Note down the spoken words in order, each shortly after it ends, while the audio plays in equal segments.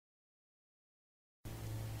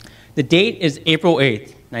The date is April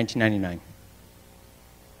 8th, 1999.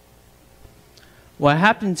 What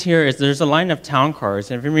happens here is there's a line of town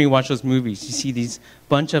cars, and if anybody watch those movies, you see these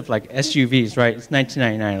bunch of like SUVs, right? It's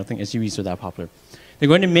 1999, I don't think SUVs are that popular. They're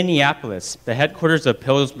going to Minneapolis, the headquarters of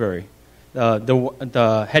Pillsbury,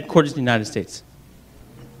 the headquarters of the United States.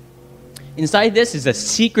 Inside this is a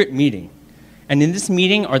secret meeting. And in this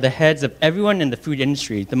meeting are the heads of everyone in the food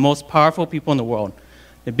industry, the most powerful people in the world.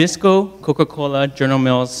 Nabisco, Coca-Cola, General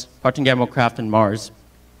Mills, Procter & Gamble, Kraft, and Mars.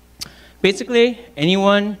 Basically,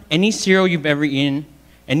 anyone, any cereal you've ever eaten,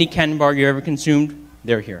 any candy bar you ever consumed,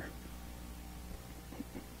 they're here.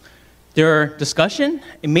 Their discussion,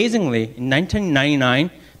 amazingly, in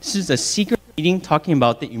 1999, this is a secret meeting talking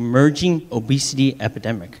about the emerging obesity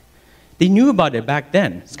epidemic. They knew about it back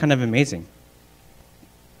then. It's kind of amazing.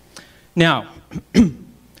 Now, in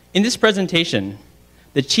this presentation,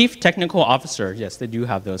 the chief technical officer, yes, they do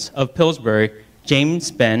have those, of Pillsbury,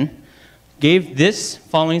 James Ben, gave this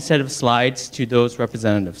following set of slides to those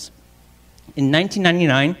representatives. In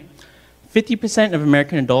 1999, 50% of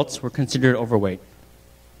American adults were considered overweight.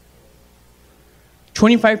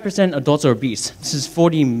 25% adults are obese. This is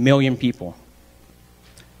 40 million people.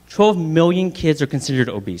 12 million kids are considered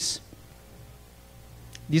obese.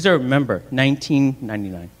 These are, remember,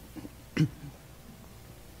 1999.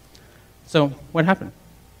 So, what happened?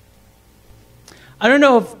 I don't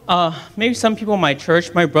know if maybe some people in my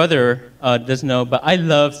church, my brother does know, but I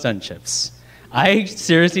love Sun Chips. I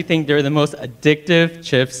seriously think they're the most addictive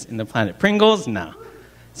chips in the planet. Pringles? No.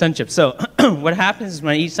 Sun Chips. So what happens is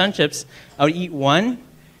when I eat Sun Chips, I would eat one,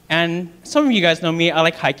 and some of you guys know me, I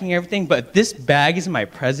like hiking and everything, but if this bag is in my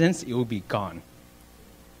presence, it will be gone.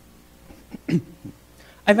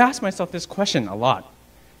 I've asked myself this question a lot.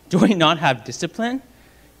 Do I not have discipline?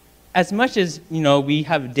 As much as, we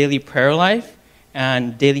have a daily prayer life,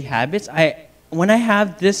 and daily habits, when I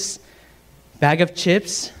have this bag of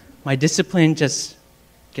chips, my discipline just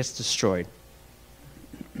gets destroyed.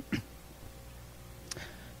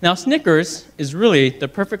 Now, Snickers is really the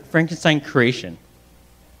perfect Frankenstein creation.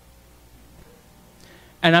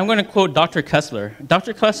 And I'm going to quote Dr. Kessler.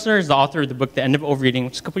 Dr. Kessler is the author of the book, The End of Overeating,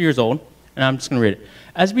 which is a couple years old, and I'm just going to read it.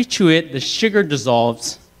 As we chew it, the sugar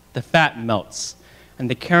dissolves, the fat melts, and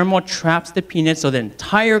the caramel traps the peanuts, so the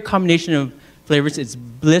entire combination of flavors is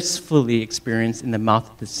blissfully experienced in the mouth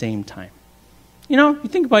at the same time. You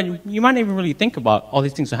think about it, you might not even really think about all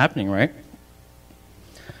these things are happening, right?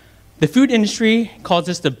 The food industry calls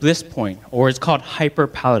this the bliss point, or it's called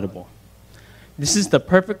hyperpalatable. This is the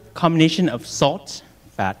perfect combination of salt,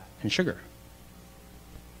 fat, and sugar.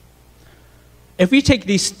 If we take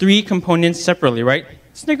these three components separately, right?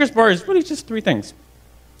 Snickers bar is really just three things.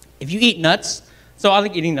 If you eat nuts, so I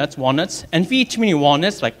like eating nuts, walnuts, and if you eat too many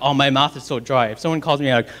walnuts, like, oh, my mouth is so dry. If someone calls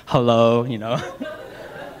me like, hello,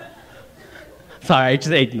 Sorry, I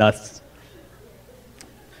just ate nuts.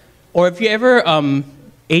 Or if you ever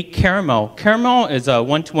ate caramel. Caramel is a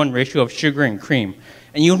 1-to-1 ratio of sugar and cream,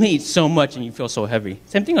 and you only eat so much and you feel so heavy.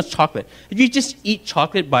 Same thing with chocolate. If you just eat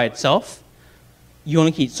chocolate by itself, you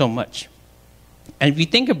only eat so much. And if you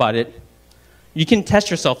think about it, you can test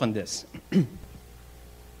yourself on this.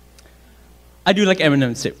 I do like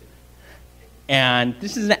M&M's too. And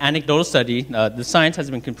this is an anecdotal study. The science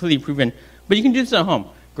hasn't been completely proven, but you can do this at home.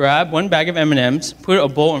 Grab one bag of M&M's, put a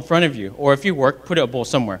bowl in front of you, or if you work, put a bowl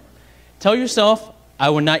somewhere. Tell yourself, I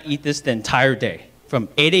will not eat this the entire day, from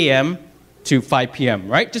 8 a.m. to 5 p.m.,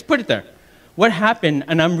 right? Just put it there. What happened,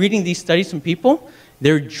 and I'm reading these studies from people,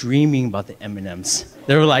 they're dreaming about the M&M's.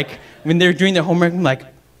 They're like, when they're doing their homework, I'm like,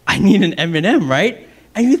 I need an M&M, right?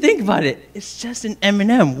 And you think about it, it's just an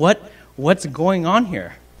M&M. What's going on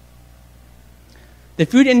here? The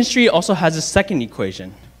food industry also has a second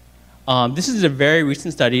equation. This is a very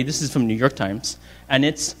recent study. This is from New York Times. And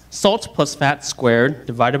it's salt plus fat squared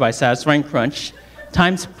divided by satisfying crunch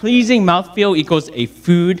times pleasing mouthfeel equals a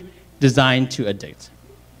food designed to addict.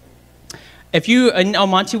 In El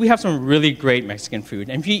Monte, we have some really great Mexican food.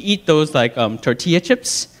 And if you eat those like tortilla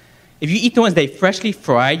chips, if you eat the ones they freshly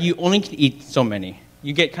fried, you only can eat so many.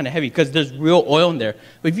 You get kind of heavy because there's real oil in there.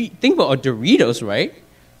 But if you think about a Doritos, right?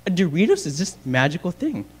 A Doritos is this magical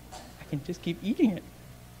thing. I can just keep eating it.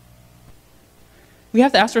 We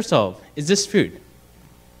have to ask ourselves, is this food?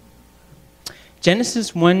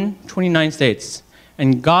 Genesis 1:29 states,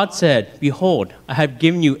 and God said, behold, I have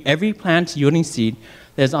given you every plant yielding seed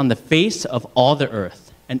that is on the face of all the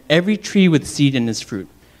earth, and every tree with seed in its fruit.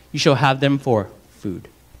 You shall have them for food.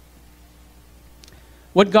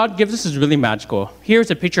 What God gives us is really magical. Here's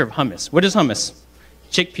a picture of hummus. What is hummus?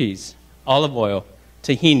 Chickpeas, olive oil,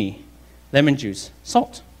 tahini, lemon juice,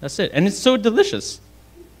 salt. That's it. And it's so delicious.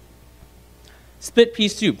 Split pea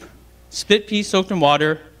soup. split peas soaked in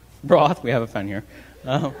water, broth, we have a fan here,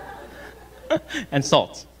 and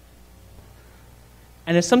salt.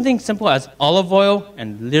 And it's something simple as olive oil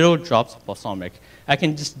and little drops of balsamic. I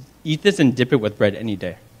can just eat this and dip it with bread any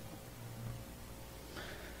day.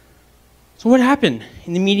 So what happened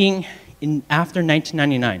in the meeting after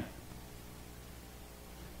 1999?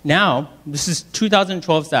 Now, this is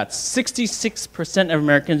 2012 stats, 66% of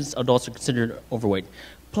Americans, adults, are considered overweight,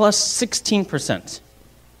 plus 16%.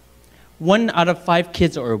 1 out of 5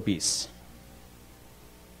 kids are obese.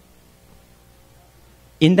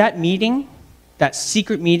 In that meeting, that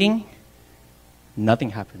secret meeting, nothing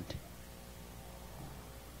happened.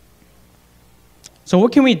 So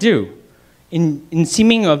what can we do in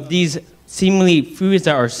seeming of these seemingly foods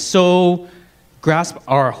that are so grasp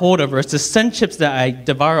our hold of us, the sun chips that I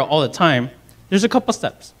devour all the time? There's a couple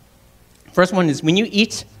steps. First one is when you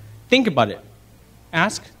eat, think about it.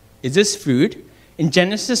 Ask, is this food? In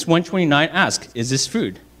Genesis 1:29, ask, is this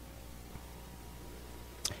food?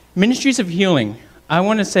 Ministries of Healing. I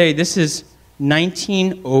want to say this is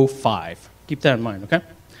 1905. Keep that in mind, okay?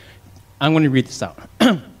 I'm going to read this out.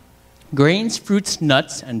 Grains, fruits,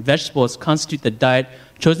 nuts, and vegetables constitute the diet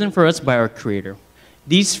chosen for us by our Creator.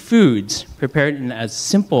 These foods, prepared in as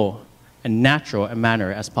simple and natural a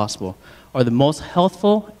manner as possible, are the most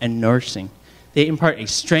healthful and nourishing. They impart a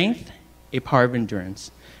strength, a power of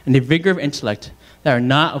endurance, and a vigor of intellect that are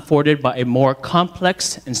not afforded by a more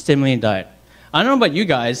complex and stimulating diet. I don't know about you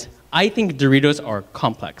guys, I think Doritos are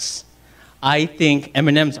complex. I think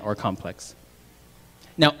M&Ms are complex.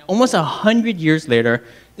 Now, almost 100 years later,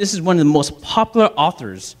 this is one of the most popular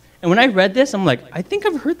authors. And when I read this, I'm like, I think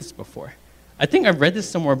I've heard this before. I think I've read this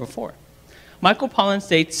somewhere before. Michael Pollan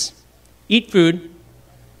states, eat food,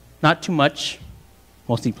 not too much,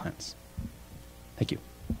 mostly plants. Thank you.